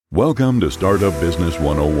Welcome to Startup Business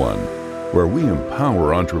 101, where we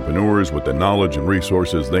empower entrepreneurs with the knowledge and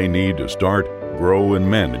resources they need to start, grow, and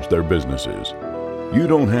manage their businesses. You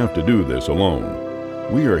don't have to do this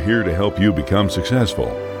alone. We are here to help you become successful.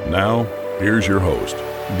 Now, here's your host,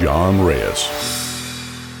 John Reyes.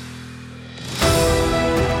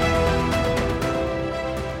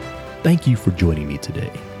 Thank you for joining me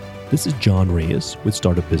today. This is John Reyes with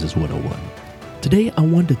Startup Business 101. Today, I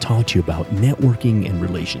wanted to talk to you about networking and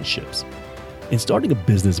relationships. In starting a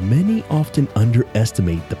business, many often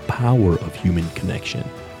underestimate the power of human connection,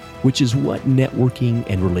 which is what networking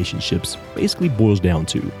and relationships basically boils down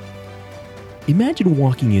to. Imagine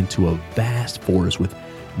walking into a vast forest with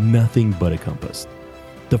nothing but a compass.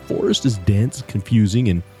 The forest is dense, confusing,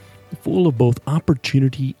 and full of both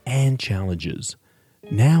opportunity and challenges.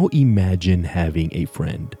 Now imagine having a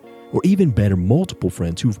friend, or even better, multiple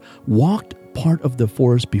friends who've walked part of the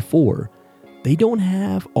forest before. They don't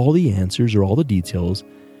have all the answers or all the details,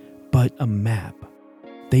 but a map.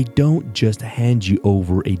 They don't just hand you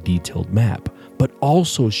over a detailed map, but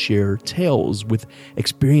also share tales with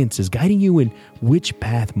experiences, guiding you in which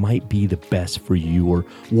path might be the best for you or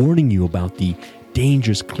warning you about the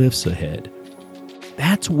dangerous cliffs ahead.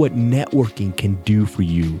 That's what networking can do for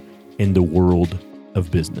you in the world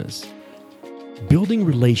of business. Building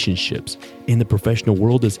relationships in the professional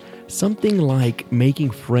world is something like making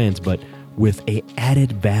friends, but with an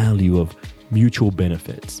added value of mutual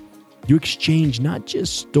benefits. You exchange not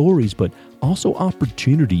just stories, but also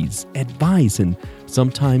opportunities, advice, and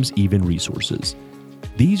sometimes even resources.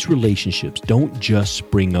 These relationships don't just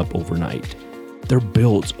spring up overnight. They're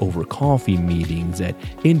built over coffee meetings, at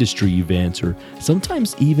industry events, or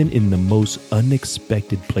sometimes even in the most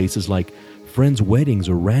unexpected places like friends' weddings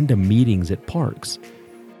or random meetings at parks.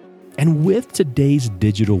 And with today's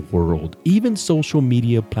digital world, even social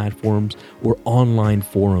media platforms or online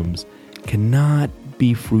forums cannot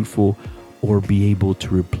be fruitful or be able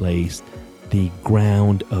to replace the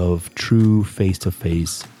ground of true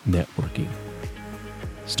face-to-face networking.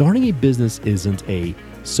 Starting a business isn't a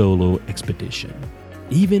solo expedition.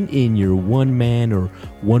 Even in your one-man or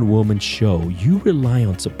one-woman show, you rely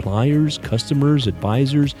on suppliers, customers,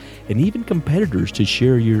 advisors, and even competitors to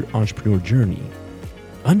share your entrepreneur journey.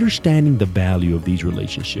 Understanding the value of these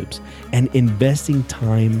relationships and investing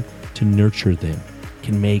time to nurture them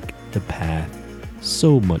can make the path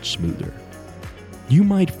so much smoother. You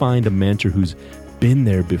might find a mentor who's been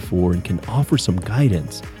there before and can offer some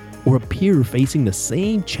guidance, or a peer facing the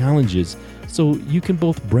same challenges so you can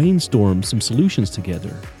both brainstorm some solutions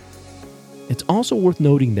together. It's also worth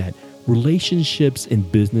noting that relationships in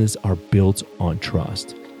business are built on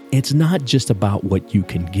trust. It's not just about what you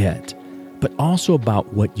can get, but also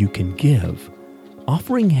about what you can give.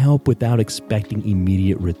 Offering help without expecting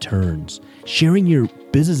immediate returns, sharing your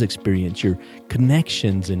business experience, your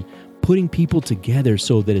connections, and putting people together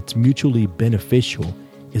so that it's mutually beneficial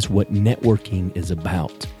is what networking is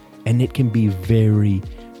about. And it can be very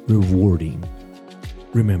rewarding.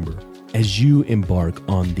 Remember, as you embark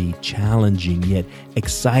on the challenging yet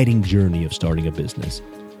exciting journey of starting a business,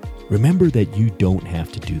 remember that you don't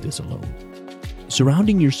have to do this alone.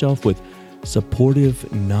 Surrounding yourself with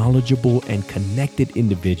supportive, knowledgeable, and connected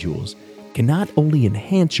individuals can not only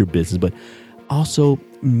enhance your business, but also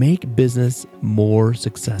make business more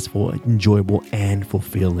successful, enjoyable, and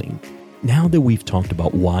fulfilling. Now that we've talked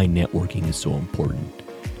about why networking is so important,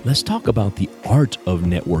 let's talk about the art of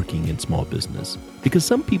networking in small business, because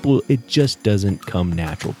some people, it just doesn't come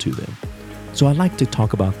natural to them. So I'd like to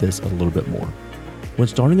talk about this a little bit more. When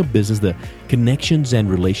starting a business, the connections and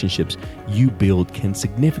relationships you build can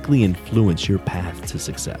significantly influence your path to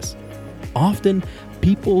success. Often,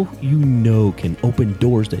 people you know can open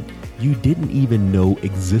doors that you didn't even know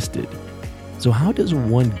existed. So how does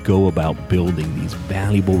one go about building these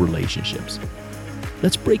valuable relationships?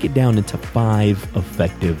 Let's break it down into 5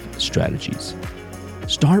 effective strategies.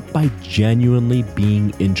 Start by genuinely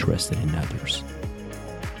being interested in others.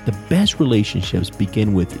 The best relationships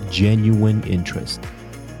begin with genuine interest.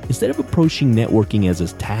 Instead of approaching networking as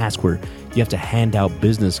a task where you have to hand out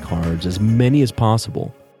business cards, as many as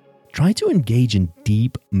possible, try to engage in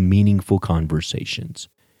deep, meaningful conversations.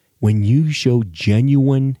 When you show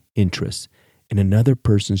genuine interest in another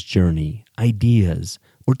person's journey, ideas,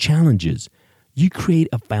 or challenges, you create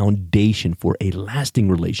a foundation for a lasting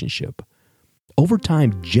relationship. Over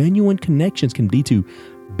time, genuine connections can lead to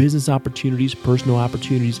business opportunities, personal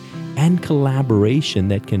opportunities, and collaboration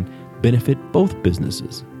that can benefit both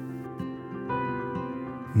businesses.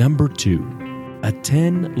 Number 2,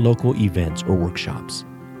 attend local events or workshops.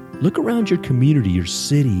 Look around your community, your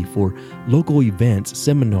city, for local events,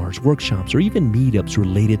 seminars, workshops, or even meetups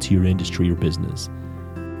related to your industry or business.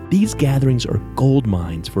 These gatherings are gold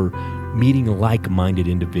mines for meeting like-minded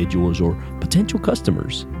individuals or potential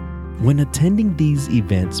customers. When attending these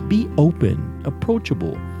events, be open,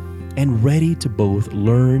 approachable, and ready to both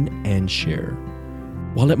learn and share.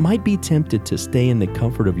 While it might be tempted to stay in the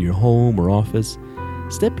comfort of your home or office,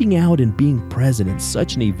 stepping out and being present at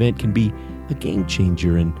such an event can be a game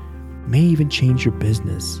changer and may even change your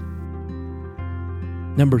business.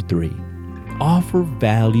 Number 3, offer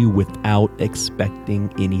value without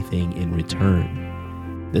expecting anything in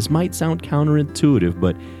return. This might sound counterintuitive,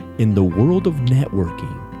 but in the world of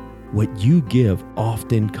networking, what you give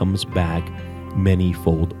often comes back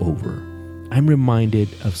many-fold over. I'm reminded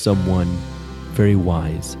of someone very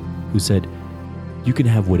wise who said, "You can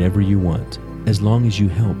have whatever you want as long as you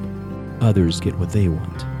help others get what they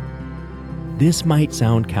want." This might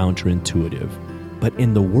sound counterintuitive, but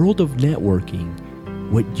in the world of networking,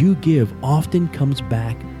 what you give often comes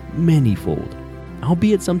back manyfold,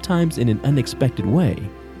 albeit sometimes in an unexpected way.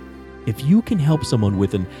 If you can help someone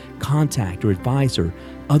with a contact or advice or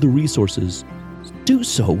other resources, do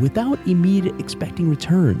so without immediate expecting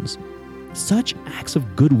returns. Such acts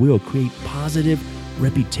of goodwill create positive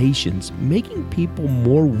reputations, making people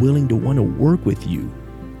more willing to want to work with you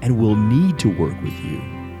and will need to work with you.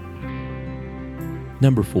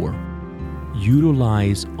 Number 4,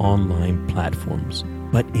 utilize online platforms,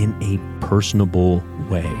 but in a personable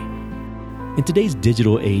way. In today's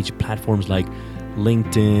digital age, platforms like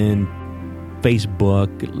LinkedIn, Facebook,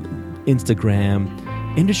 Instagram,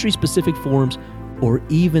 industry-specific forums, or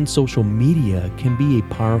even social media can be a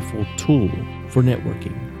powerful tool for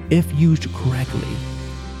networking if used correctly.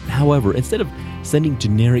 However, instead of sending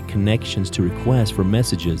generic connections to requests for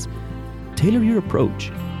messages, tailor your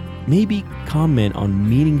approach. Maybe comment on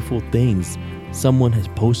meaningful things someone has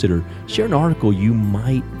posted or share an article you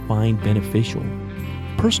might find beneficial.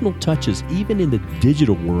 Personal touches, even in the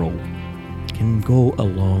digital world, can go a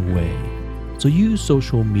long way. So use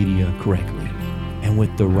social media correctly and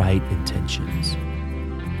with the right intentions.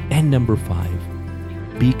 And number 5,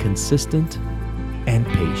 be consistent and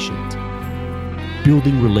patient.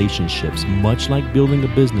 Building relationships, much like building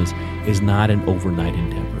a business, is not an overnight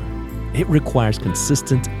endeavor. It requires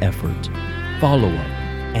consistent effort, follow-up,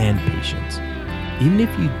 and patience. Even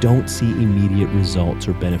if you don't see immediate results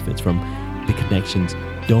or benefits from the connections,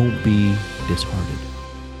 don't be disheartened.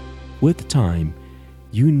 With time,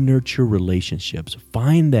 you nurture relationships.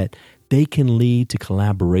 Find that they can lead to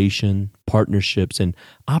collaboration, partnerships, and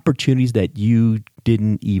opportunities that you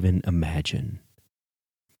didn't even imagine.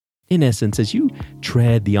 In essence, as you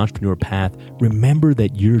tread the entrepreneur path, remember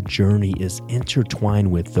that your journey is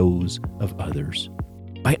intertwined with those of others.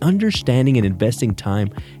 By understanding and investing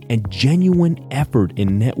time and genuine effort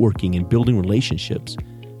in networking and building relationships,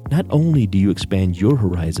 not only do you expand your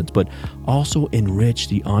horizons, but also enrich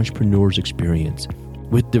the entrepreneur's experience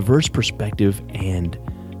with diverse perspective and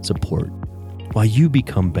support. While you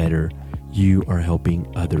become better, you are helping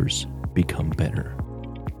others become better.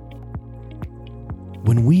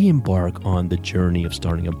 When we embark on the journey of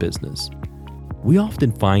starting a business, we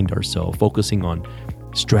often find ourselves focusing on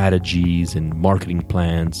strategies and marketing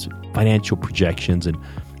plans, financial projections, and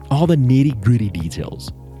all the nitty-gritty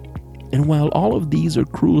details. And while all of these are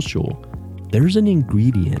crucial, there's an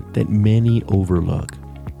ingredient that many overlook,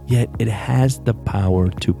 yet it has the power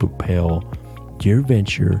to propel your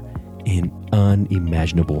venture in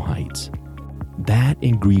unimaginable heights. That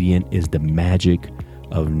ingredient is the magic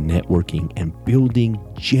of networking and building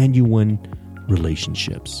genuine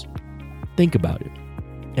relationships. Think about it.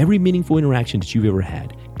 Every meaningful interaction that you've ever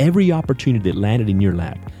had, every opportunity that landed in your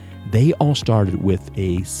lap, they all started with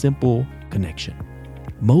a simple connection.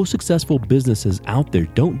 Most successful businesses out there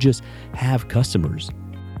don't just have customers,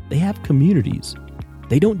 they have communities.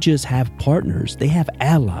 They don't just have partners, they have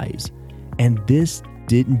allies. And this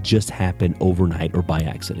didn't just happen overnight or by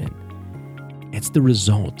accident. It's the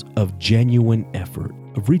result of genuine effort,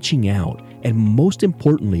 of reaching out, and most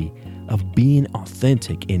importantly, of being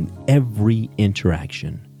authentic in every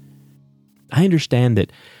interaction. I understand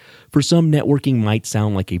that for some, networking might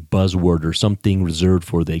sound like a buzzword or something reserved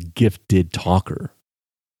for the gifted talker.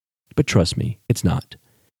 But trust me, it's not.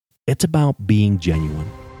 It's about being genuine,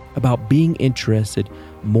 about being interested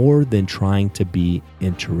more than trying to be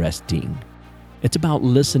interesting. It's about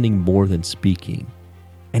listening more than speaking.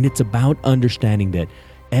 And it's about understanding that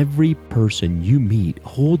every person you meet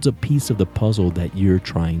holds a piece of the puzzle that you're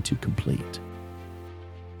trying to complete.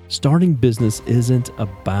 Starting business isn't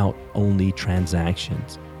about only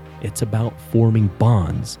transactions. It's about forming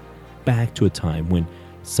bonds back to a time when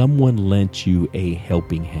someone lent you a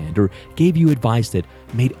helping hand or gave you advice that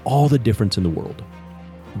made all the difference in the world.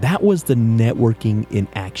 That was the networking in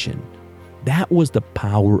action. That was the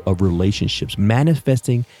power of relationships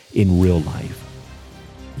manifesting in real life.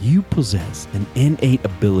 You possess an innate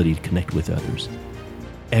ability to connect with others.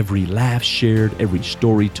 Every laugh shared, every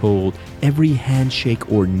story told, every handshake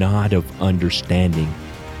or nod of understanding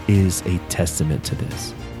is a testament to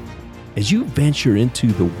this. As you venture into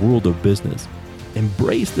the world of business,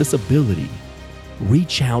 embrace this ability.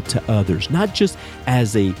 Reach out to others, not just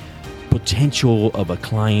as a potential of a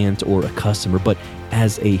client or a customer, but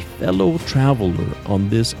as a fellow traveler on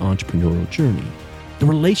this entrepreneurial journey. The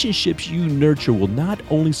relationships you nurture will not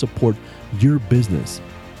only support your business,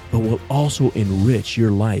 but will also enrich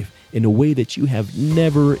your life in a way that you have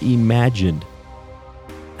never imagined.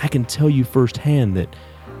 I can tell you firsthand that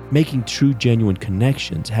making true, genuine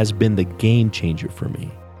connections has been the game changer for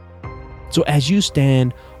me. So as you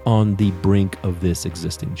stand on the brink of this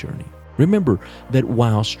existing journey, remember that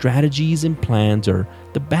while strategies and plans are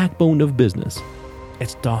the backbone of business,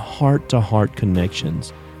 it's the heart-to-heart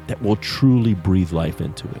connections that will truly breathe life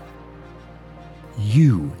into it.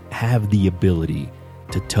 You have the ability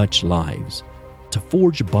to touch lives, to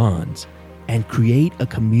forge bonds, and create a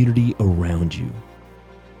community around you.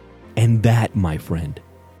 And that, my friend,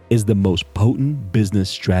 is the most potent business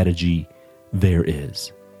strategy there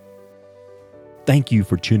is. Thank you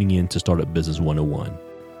for tuning in to Startup Business 101.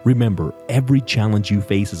 Remember, every challenge you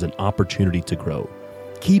face is an opportunity to grow.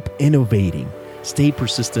 Keep innovating, stay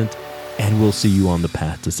persistent, and we'll see you on the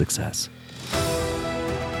path to success.